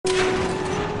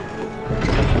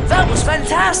looks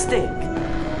fantastic!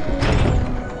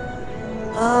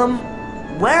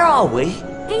 Where are we?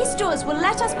 These doors will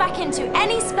let us back into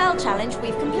any spell challenge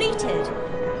we've completed.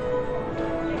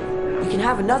 We can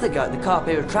have another go at the Carpe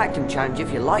Retractum challenge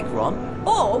if you like, Ron.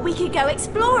 Or we could go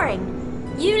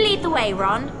exploring. You lead the way,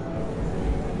 Ron.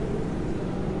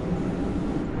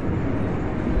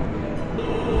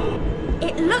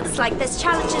 It looks like this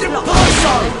challenge is locked.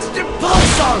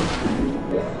 Depulso!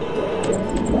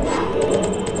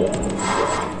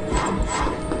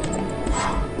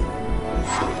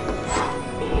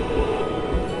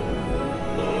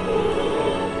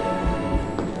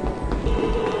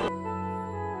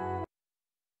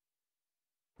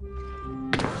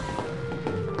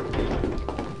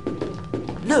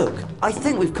 Look, I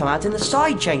think we've come out in the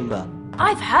side chamber.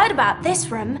 I've heard about this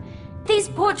room. These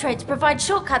portraits provide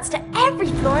shortcuts to every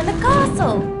floor in the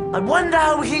castle. I wonder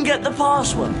how we can get the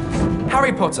password.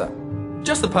 Harry Potter.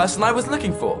 Just the person I was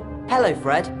looking for. Hello,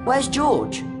 Fred. Where's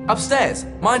George? Upstairs,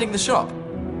 minding the shop.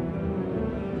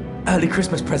 Early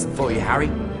Christmas present for you, Harry.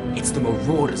 It's the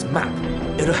Marauders map.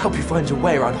 It'll help you find your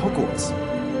way around Hogwarts.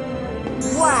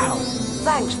 Wow!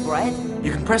 Thanks, Fred.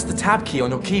 You can press the tab key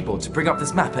on your keyboard to bring up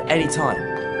this map at any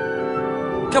time.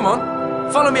 Come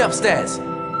on, follow me upstairs.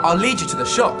 I'll lead you to the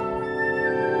shop.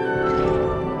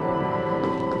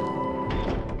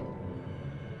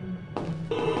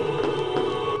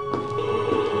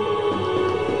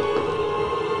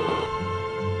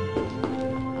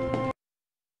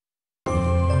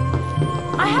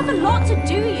 I have a lot to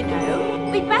do, you know.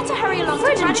 We'd better hurry along.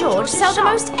 Fred to and George sell the shop.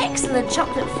 most excellent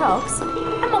chocolate frogs.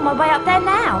 I'm on my way up there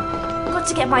now. Got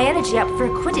to get my energy up for a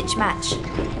Quidditch match.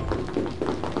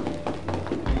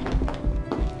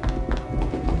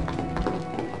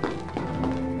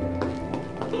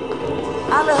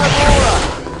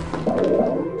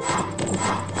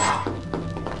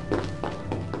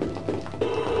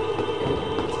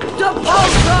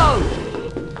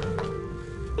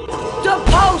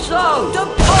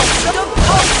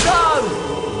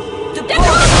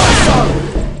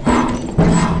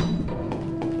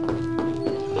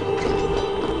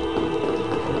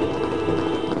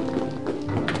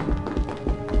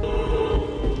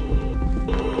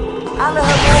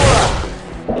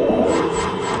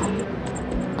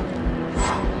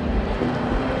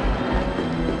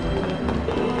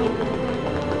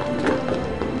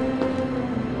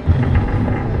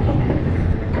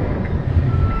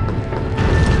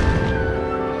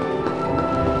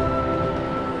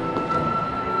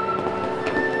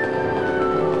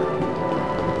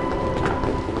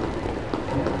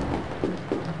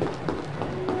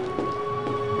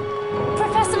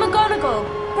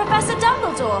 Professor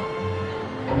Dumbledore!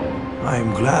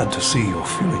 I'm glad to see you're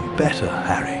feeling better,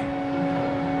 Harry.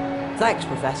 Thanks,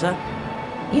 Professor.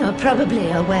 You're probably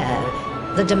aware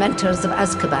the Dementors of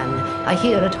Azkaban are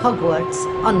here at Hogwarts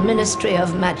on Ministry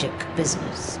of Magic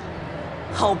business.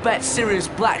 I'll bet Sirius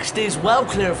Black steers well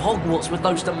clear of Hogwarts with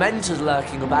those Dementors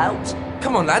lurking about.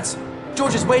 Come on, lads.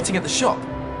 George is waiting at the shop.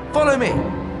 Follow me.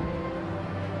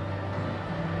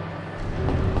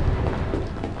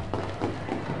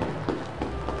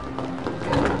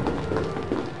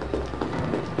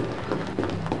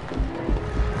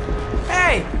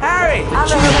 Hey, Harry!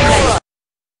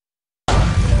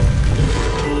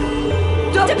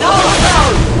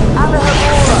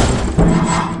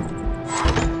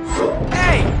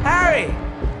 Hey, Harry!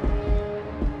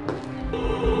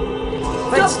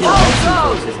 Fred's still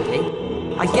close, isn't he?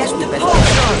 I guess we better get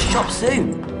to the shop soon.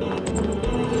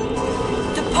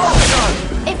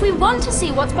 If we want to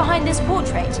see what's behind this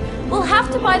portrait, we'll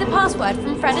have to buy the password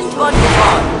from Fred and George.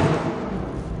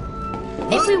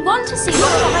 If we want to see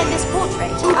what's behind this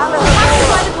portrait, we'll have to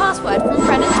buy the password from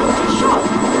Fred and George's shop.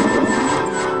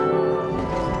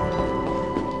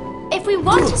 If we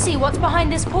want to see what's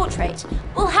behind this portrait,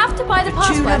 we'll have to buy the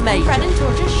password from Fred and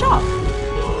George's shop.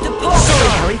 Sorry,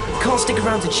 Harry. Can't stick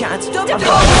around to chat. I've got a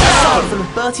password full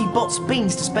of Bertie Bott's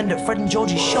beans to spend at Fred and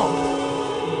George's shop.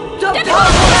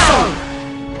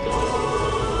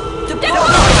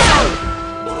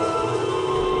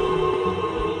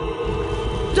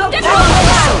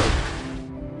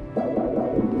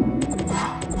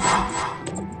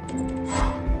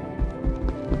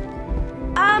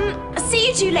 See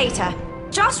you two later.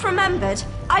 Just remembered,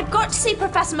 I've got to see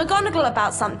Professor McGonagall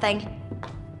about something.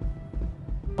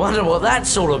 Wonder what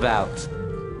that's all about.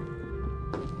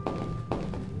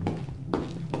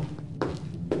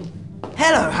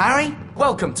 Hello, Harry.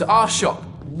 Welcome to our shop.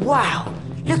 Wow,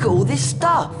 look at all this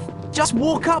stuff. Just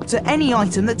walk up to any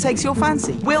item that takes your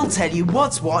fancy. We'll tell you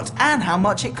what's what and how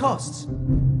much it costs.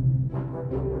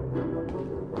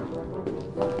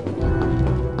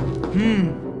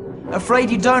 Afraid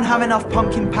you don't have enough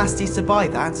pumpkin pasties to buy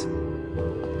that?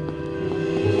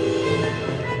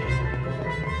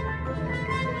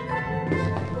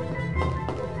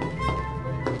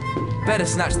 Better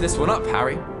snatch this one up,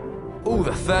 Harry. All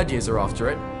the third years are after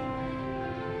it.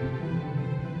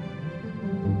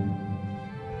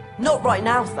 Not right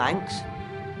now, thanks.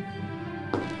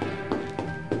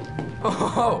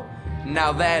 Oh,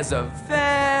 now there's a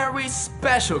very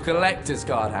special collector's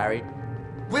card, Harry.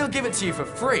 We'll give it to you for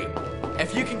free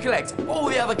if you can collect all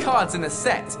the other cards in the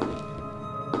set.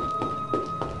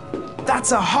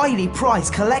 That's a highly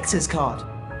prized collector's card.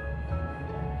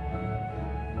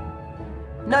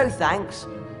 No, thanks.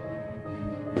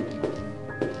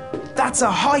 That's a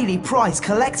highly prized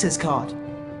collector's card.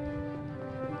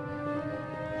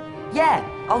 Yeah,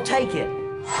 I'll take it.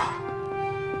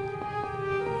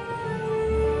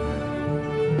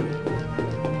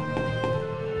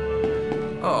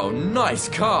 Oh, nice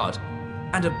card.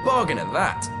 And a bargain at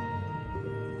that.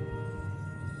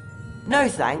 No,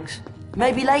 thanks.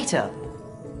 Maybe later.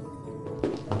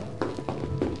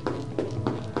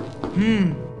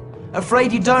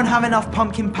 Afraid you don't have enough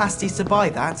pumpkin pasties to buy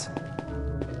that?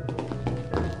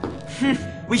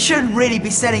 We shouldn't really be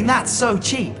selling that so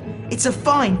cheap. It's a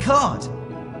fine card.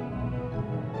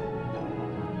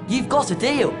 You've got a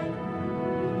deal.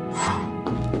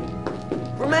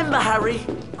 Remember, Harry,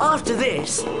 after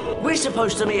this, we're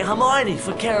supposed to meet Hermione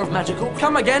for Care of Magical...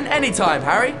 Come again anytime,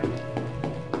 Harry.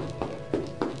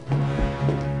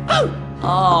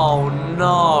 Oh,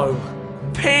 no.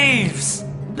 Peeves!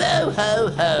 Boo hoo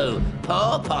hoo!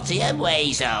 Poor Potty and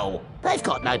Weasel. They've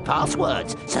got no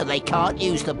passwords, so they can't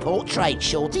use the portrait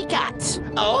shorty cats.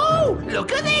 Oh,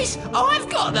 look at this! I've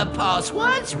got the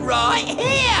passwords right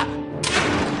here!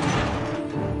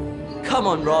 Come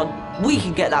on, Ron. We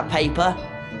can get that paper.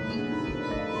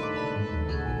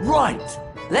 Right.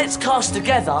 Let's cast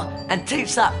together and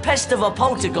teach that pest of a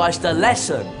poltergeist a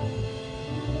lesson.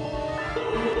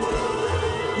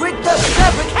 Rick the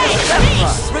Zebra!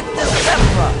 Rick the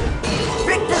Zebra!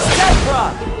 Rick the Zebra!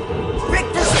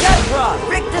 Rick the Zebra!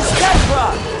 Rick the Zebra!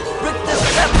 Rick the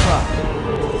Zebra!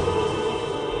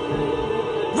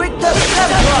 Rick the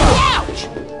Zebra! Ouch!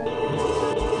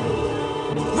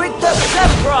 Rick the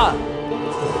Zebra!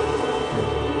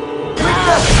 Rick the Zebra! Rick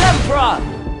the Zebra!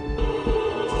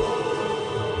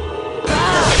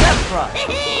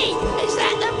 Is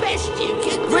that the best you can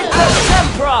do? Rick the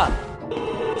Zebra!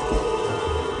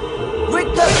 Rick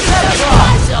the Zebra!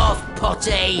 Buzz off,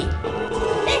 Potty!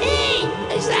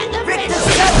 Is that the Rick best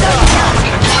the Zebra!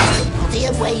 Potty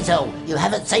and Weasel, you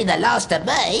haven't seen the last of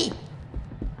me!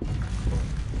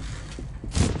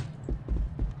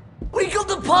 We got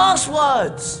the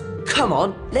passwords! Come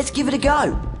on, let's give it a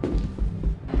go.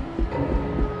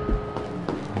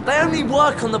 They only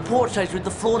work on the portraits with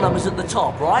the floor numbers at the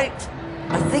top, right?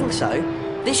 I think so.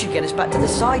 This should get us back to the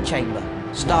side chamber.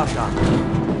 Starshine.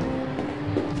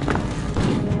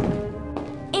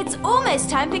 It's almost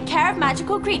time for Care of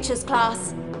Magical Creatures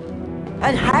class.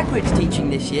 And Hagrid's teaching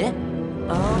this year.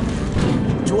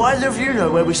 Do either of you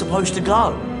know where we're supposed to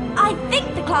go? I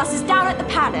think the class is down at the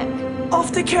paddock.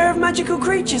 Off to Care of Magical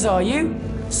Creatures, are you?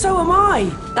 So am I.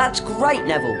 That's great,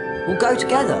 Neville. We'll go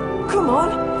together. Come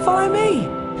on, follow me.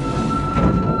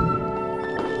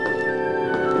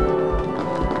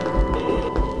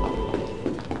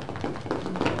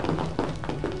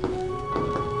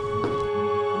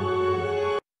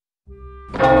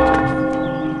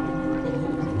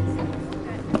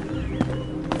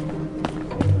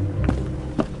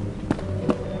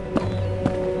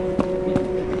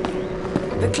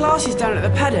 The class is down at the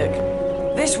paddock.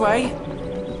 This way.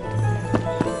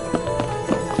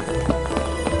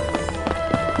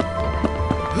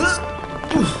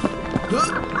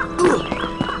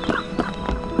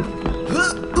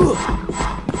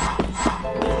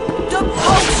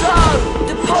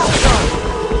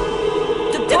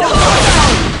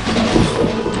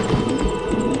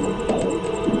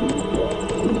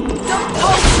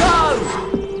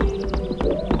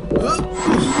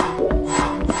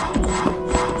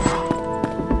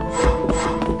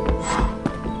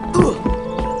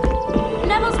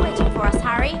 Neville's waiting for us,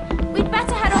 Harry. We'd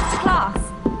better head off to class.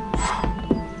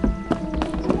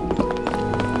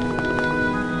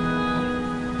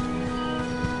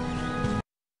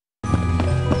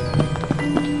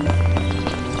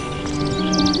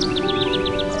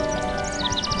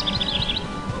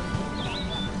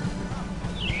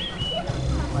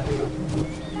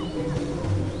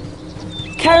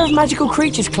 Care of Magical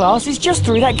Creatures class is just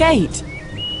through that gate.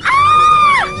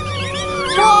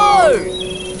 No!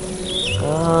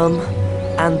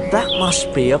 And that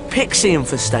must be a pixie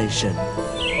infestation.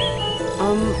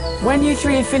 When you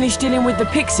three have finished dealing with the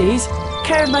pixies,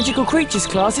 Care of Magical Creatures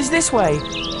class is this way.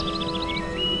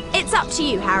 It's up to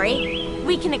you, Harry.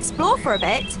 We can explore for a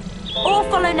bit, or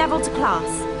follow Neville to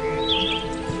class.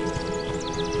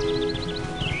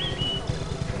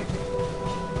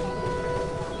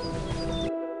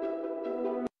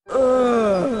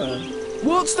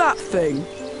 What's that thing?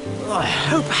 I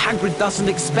hope Hagrid doesn't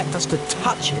expect us to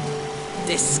touch it.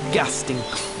 Disgusting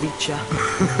creature.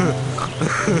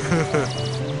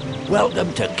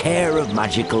 Welcome to Care of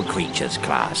Magical Creatures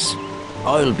class.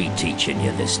 I'll be teaching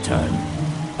you this term.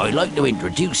 I'd like to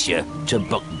introduce you to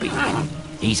Buckbeak.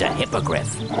 He's a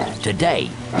hippogriff. Today,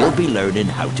 you'll be learning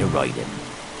how to ride him.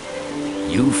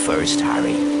 You first,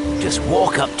 Harry. Just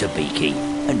walk up to Beaky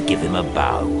and give him a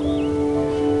bow.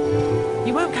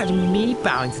 You won't catch me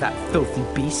bowing to that filthy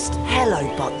beast. Hello,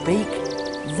 Buckbeak.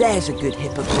 There's a good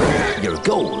hippogriff. Your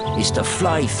goal is to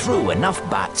fly through enough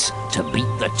bats to beat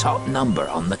the top number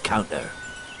on the counter.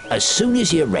 As soon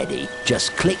as you're ready,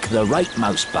 just click the right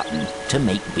mouse button to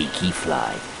make Beaky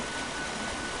fly.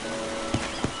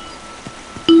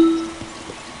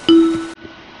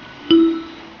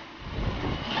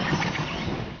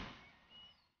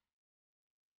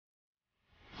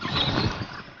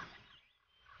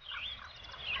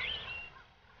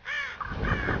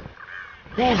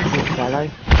 There's a good fellow.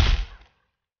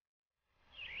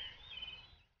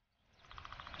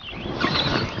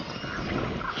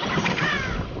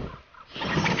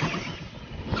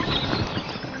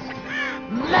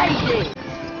 Made it!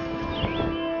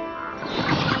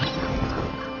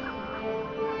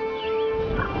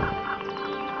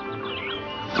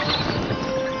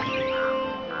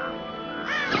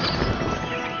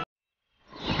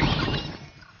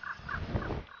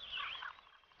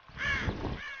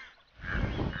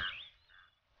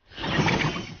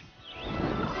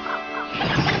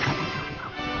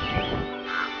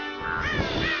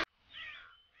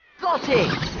 Got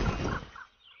it!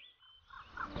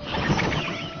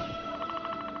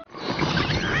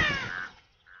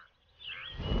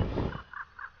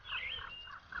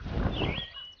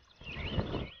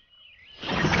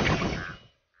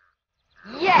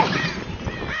 Yes!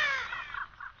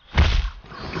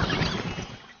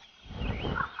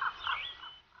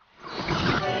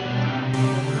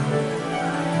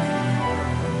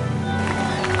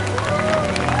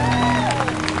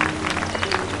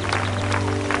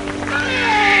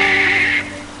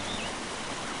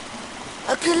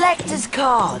 A collector's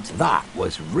card. That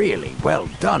was really well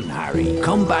done, Harry.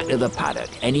 Come back to the paddock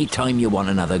anytime you want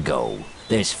another go.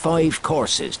 There's 5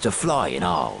 courses to fly in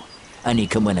all, and you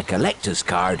can win a collector's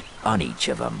card on each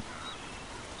of them.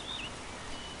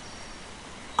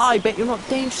 I bet you're not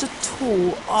dangerous at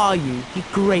all, are you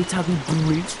great ugly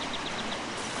brute?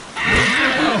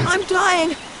 I'm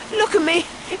dying! Look at me!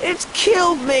 It's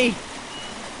killed me!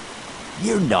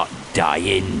 You're not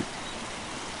dying.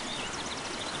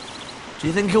 Do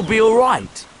you think he'll be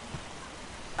alright?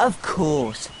 Of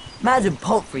course. Madame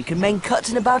Pomfrey can make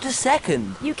cuts in about a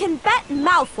second. You can bet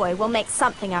Malfoy will make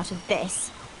something out of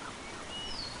this.